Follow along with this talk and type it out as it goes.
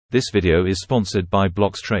This video is sponsored by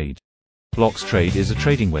ROBLOX Trade. ROBLOX Trade is a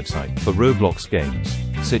trading website for ROBLOX games,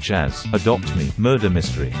 such as Adopt Me, Murder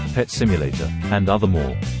Mystery, Pet Simulator, and other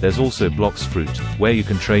more. There's also ROBLOX Fruit, where you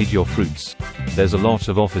can trade your fruits. There's a lot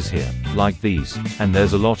of offers here, like these, and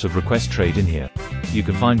there's a lot of request trade in here. You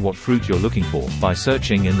can find what fruit you're looking for by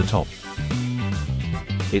searching in the top.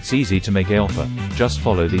 It's easy to make an offer, just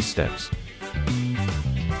follow these steps.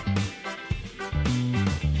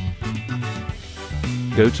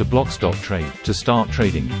 Go to roblox.trade to start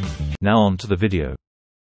trading. Now on to the video.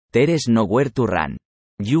 There is nowhere to run.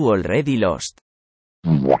 You already lost.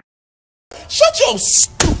 Shut your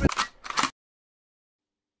stupid...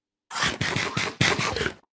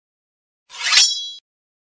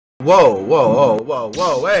 Whoa,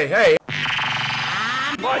 hey!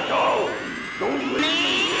 Michael! Don't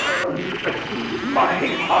leave!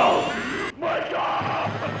 Michael!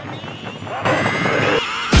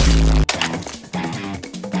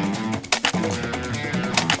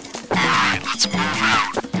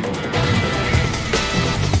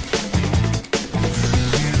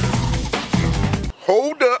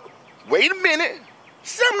 Hold up. Wait a minute.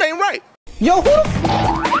 Something ain't right. Yo, who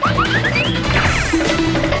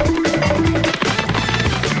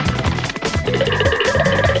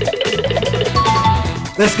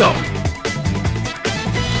Let's go.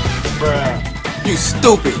 Bruh. You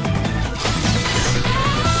stupid.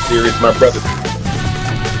 Serious, my brother.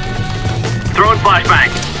 Throwing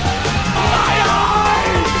flashbang!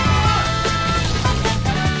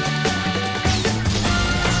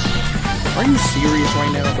 Are you serious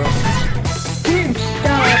right now, bro?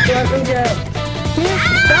 Stop, let me go.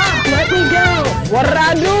 Stop, let me go. What did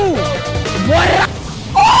I do? What did I...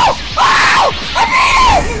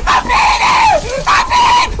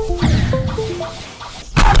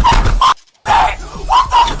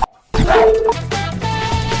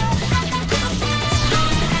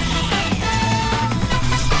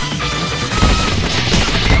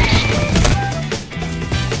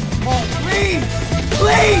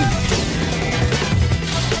 Please!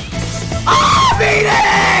 Oh, beat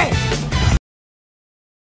it!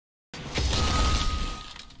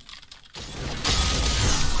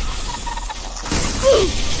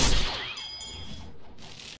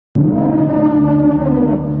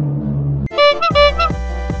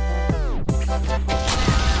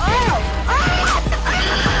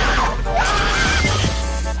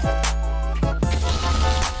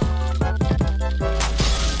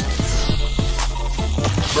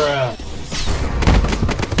 Bruh.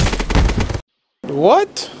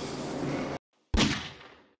 What?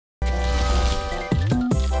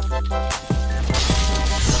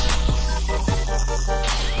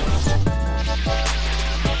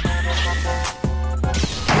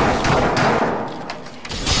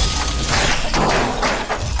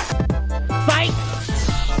 Fight!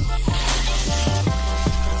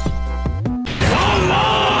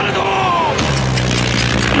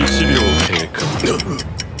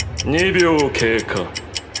 1秒経過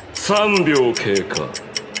2秒経過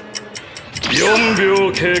3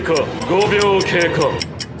秒経過4秒経過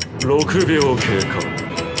5秒経過6秒経過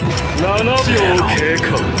7秒経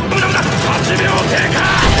過8秒経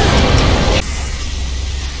過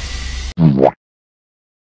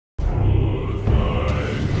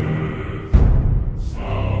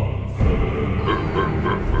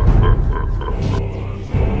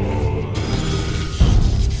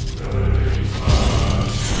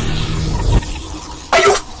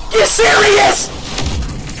You serious?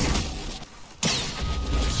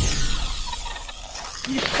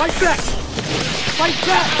 Fight back! Fight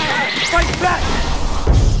back! Fight back!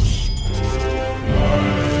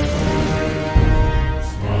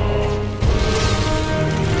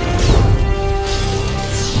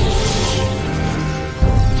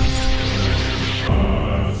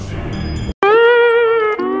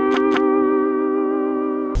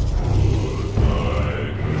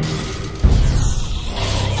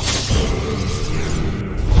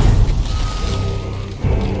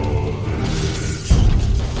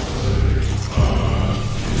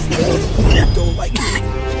 Don't like it.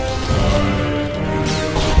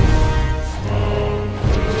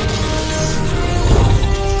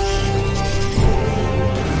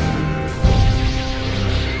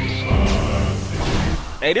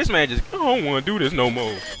 Hey, this man just, I don't want to do this no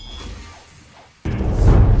more.